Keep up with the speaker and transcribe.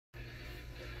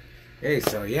Hey,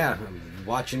 so yeah, I'm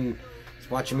watching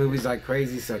movies like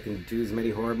crazy, so I can do as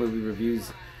many horror movie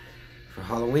reviews for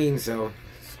Halloween. So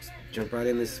let's jump right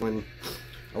in this one.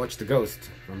 I watched The Ghost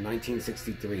from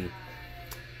 1963,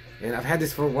 and I've had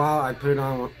this for a while. I put it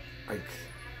on like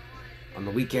on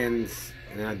the weekends,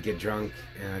 and then I'd get drunk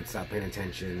and I'd stop paying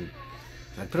attention.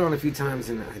 So I'd put it on a few times,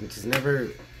 and I just never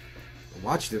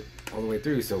watched it all the way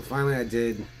through. So finally, I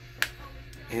did,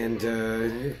 and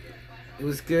it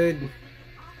was good.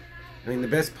 I mean, the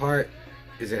best part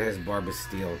is it has Barbara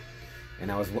Steele, and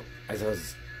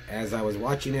as I was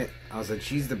watching it, I was like,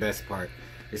 she's the best part.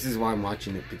 This is why I'm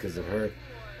watching it, because of her.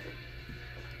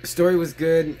 The story was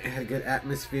good. It had a good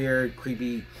atmosphere,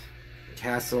 creepy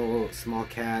castle, small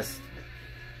cast,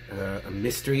 a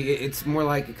mystery. It's more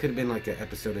like it could have been like an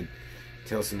episode of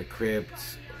Tales from the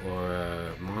Crypt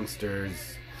or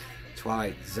Monsters,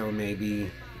 Twilight Zone, maybe.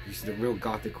 Just the real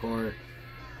gothic horror.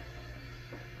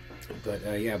 But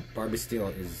yeah, Barbara Steele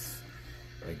is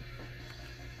like,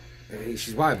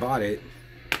 she's why I bought it.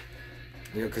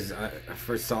 You know, because I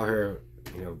first saw her,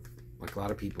 you know, like a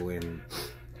lot of people in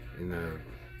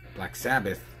Black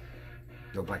Sabbath,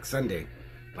 no, Black Sunday.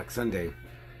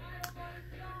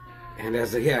 And I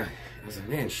was like,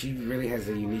 man, she really has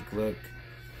a unique look.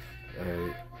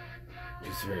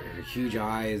 Just her huge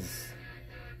eyes.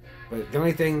 But the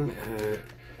only thing,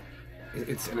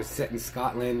 it's set in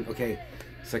Scotland. Okay,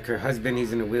 it's like her husband,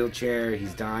 he's in a wheelchair,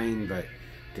 he's dying, but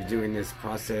they're doing this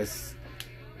process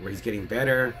where he's getting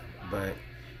better, but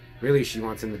really she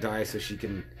wants him to die so she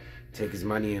can take his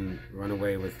money and run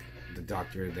away with the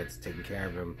doctor that's taking care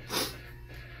of him.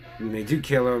 And they do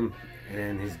kill him, and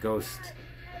then his ghost,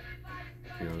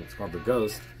 you know, it's called The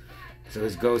Ghost, so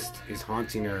his ghost is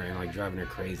haunting her and like driving her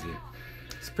crazy.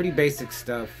 It's pretty basic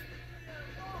stuff,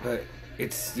 but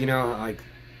it's, you know, like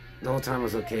the whole time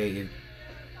was okay.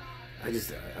 I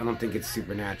don't think it's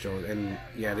supernatural, and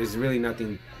yeah, there's really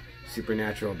nothing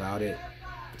supernatural about it,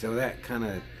 so that kind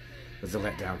of was a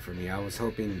letdown for me. I was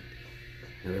hoping,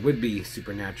 you know, there would be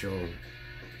supernatural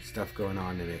stuff going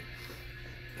on in it,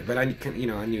 but I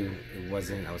knew it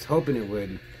wasn't. I was hoping it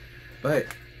would, but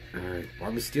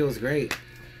Barbara Steele is great.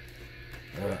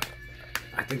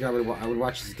 I think I would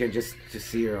watch this again just to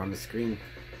see her on the screen.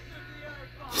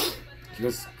 She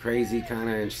goes crazy kind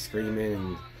of, and she's screaming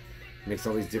and makes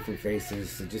all these different faces.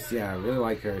 So just, yeah, I really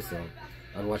like her, so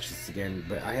I'd watch this again.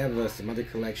 But I have some other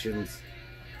collections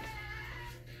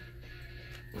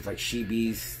with like She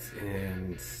Beast,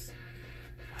 and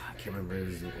I can't remember,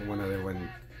 there's one other one,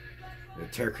 the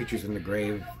Terror Creatures in the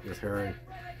Grave with her.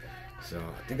 So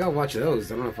I think I'll watch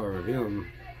those. I don't know if I'll review them.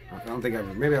 I don't think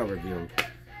maybe I'll review them.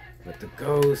 But The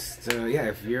Ghost, yeah,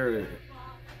 if you're a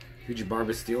huge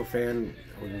Barbara Steele fan,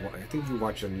 I think you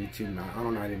watch on YouTube. I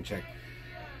don't know, I didn't check.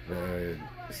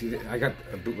 See, I got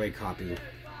a bootleg copy.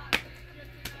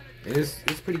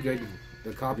 It's pretty good.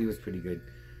 The copy was pretty good,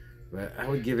 but I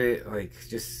would give it like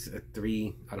just a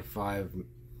 3 out of 5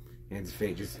 hands of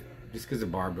fate, just because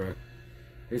of Barbara.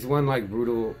 There's one like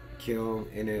brutal kill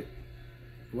in it.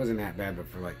 It wasn't that bad, but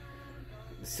for like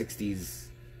the 60s,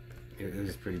 it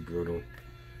was pretty brutal.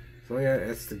 So yeah,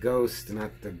 that's The Ghost.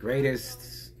 Not the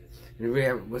greatest. And it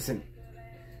really wasn't.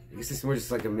 I guess it's more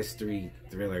just like a mystery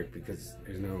thriller because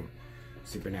there's no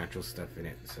supernatural stuff in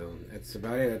it. So that's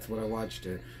about it. That's what I watched.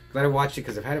 Glad I watched it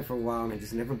because I've had it for a while and I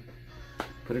just never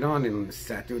put it on and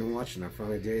sat through it and watched it. And I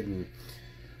finally did. And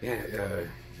yeah,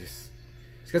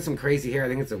 she's got some crazy hair. I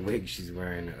think it's a wig she's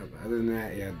wearing. Other than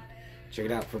that, yeah, check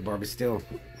it out for Barbara Steele.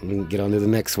 And get on to the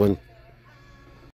next one.